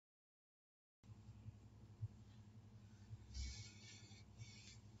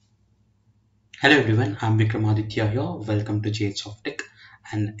Hello everyone, I'm Vikramaditya here. Welcome to Softech.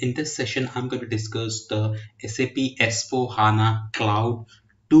 And in this session, I'm going to discuss the SAP S4 HANA Cloud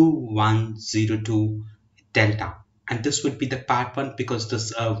 2102 Delta. And this would be the part one because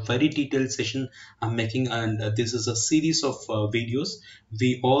this very detailed session I'm making, and this is a series of videos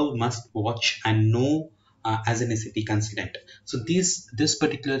we all must watch and know as an SAP consultant. So this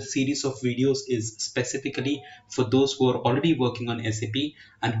particular series of videos is specifically for those who are already working on SAP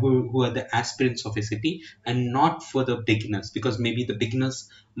and who are the aspirants of SAP, and not for the beginners, because maybe the beginners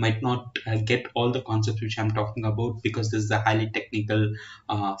might not get all the concepts which I'm talking about, because this is a highly technical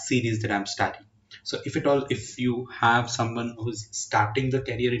series that I'm starting. So if you have someone who's starting the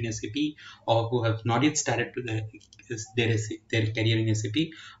career in SAP, or who have not yet started to their career in SAP,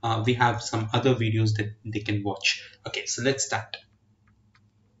 we have some other videos that they can watch. Okay, so let's start.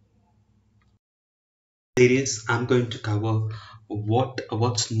 Series, I'm going to cover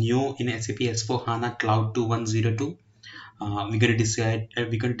what's new in SAP S4 HANA Cloud 2102. We're going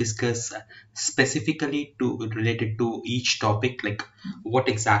to discuss specifically related to each topic, like what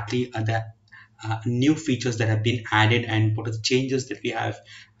exactly are the new features that have been added and what are the changes that we have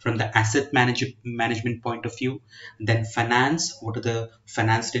from the management point of view. Then finance, what are the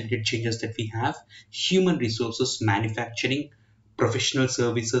finance related changes that we have. Human resources, manufacturing, professional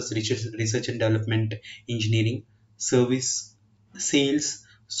services, research and development, engineering, service, sales,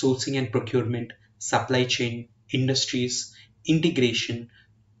 sourcing and procurement, supply chain, industries, integration,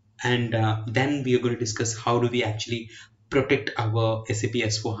 and then we are going to discuss how do we actually protect our SAP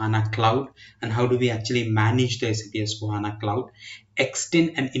S4HANA Cloud, and how do we actually manage the SAP S4HANA Cloud,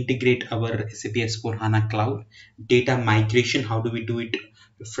 extend and integrate our SAP S4HANA Cloud, data migration, how do we do it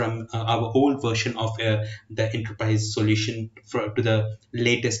from our old version of the enterprise solution to the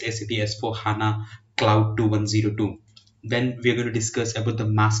latest SAP S4HANA Cloud 2102. Then we are going to discuss about the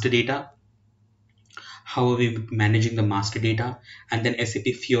master data, how are we managing the master data, and then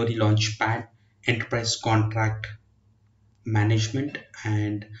SAP Fiori Launchpad, enterprise contract management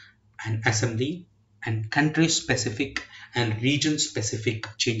and assembly, and country specific and region specific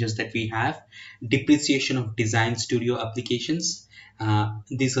changes that we have, depreciation of design studio applications.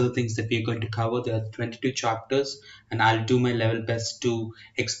 These are the things that we are going to cover. There are 22 chapters, and I'll do my level best to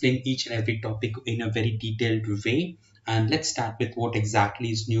explain each and every topic in a very detailed way. And let's start with what exactly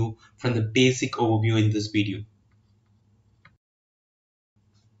is new from the basic overview in this video.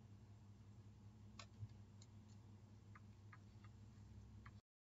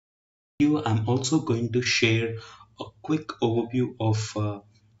 I'm also going to share a quick overview of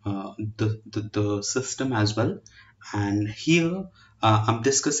the system as well. And here I'm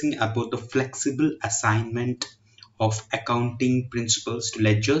discussing about the flexible assignment of accounting principles to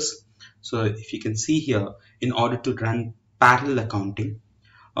ledgers. So if you can see here, in order to run parallel accounting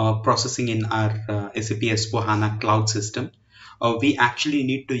processing in our SAP S4HANA cloud system, we actually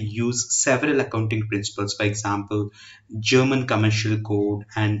need to use several accounting principles, for example, German commercial code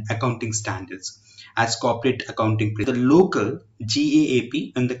and accounting standards as corporate accounting principles, the local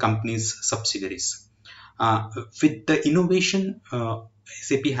GAAP and the company's subsidiaries. With the innovation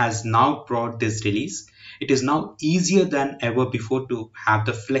SAP has now brought this release, it is now easier than ever before to have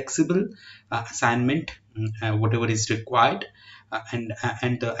the flexible assignment, whatever is required, and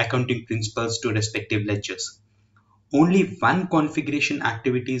the accounting principles to respective ledgers. Only one configuration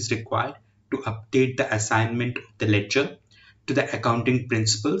activity is required to update the assignment of the ledger to the accounting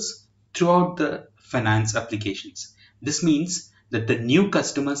principles throughout the finance applications. This means that the new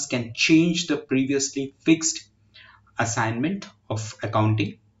customers can change the previously fixed assignment of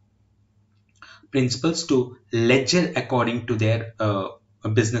accounting principles to ledger according to their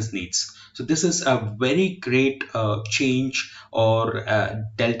business needs. So this is a very great change or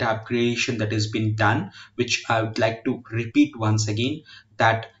delta upgradation that has been done, which I would like to repeat once again,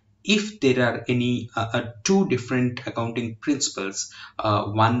 that if there are any two different accounting principles,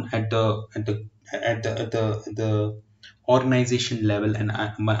 one at the organization level and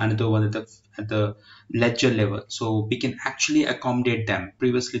another one at the ledger level, so we can actually accommodate them.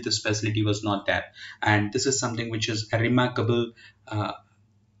 Previously this facility was not there, and this is something which is a remarkable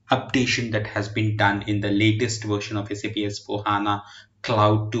updation that has been done in the latest version of SAP S4 HANA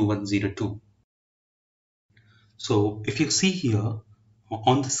Cloud 2102. So if you see here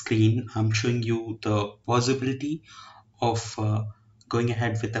on the screen, I'm showing you the possibility of going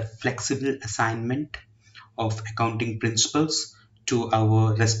ahead with a flexible assignment of accounting principles to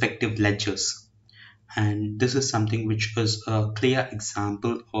our respective ledgers. And this is something which is a clear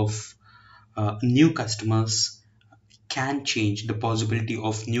example of new customers can change, the possibility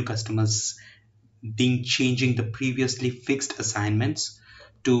of new customers being changing the previously fixed assignments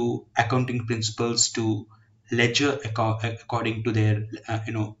to accounting principles to ledger according to their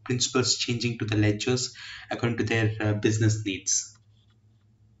principles changing to the ledgers according to their business needs.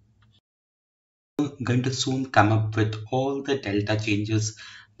 Going to soon come up with all the delta changes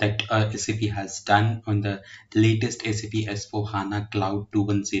that SAP has done on the latest SAP S4 HANA Cloud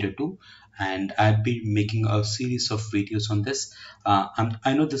 2102, and I've been making a series of videos on this.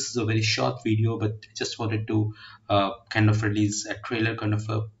 I know this is a very short video, but I just wanted to kind of release a trailer kind of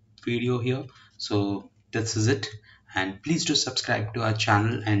a video here. So this is it, and please do subscribe to our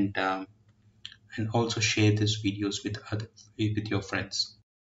channel and also share these videos with your friends.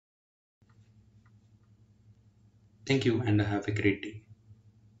 Thank you and have a great day.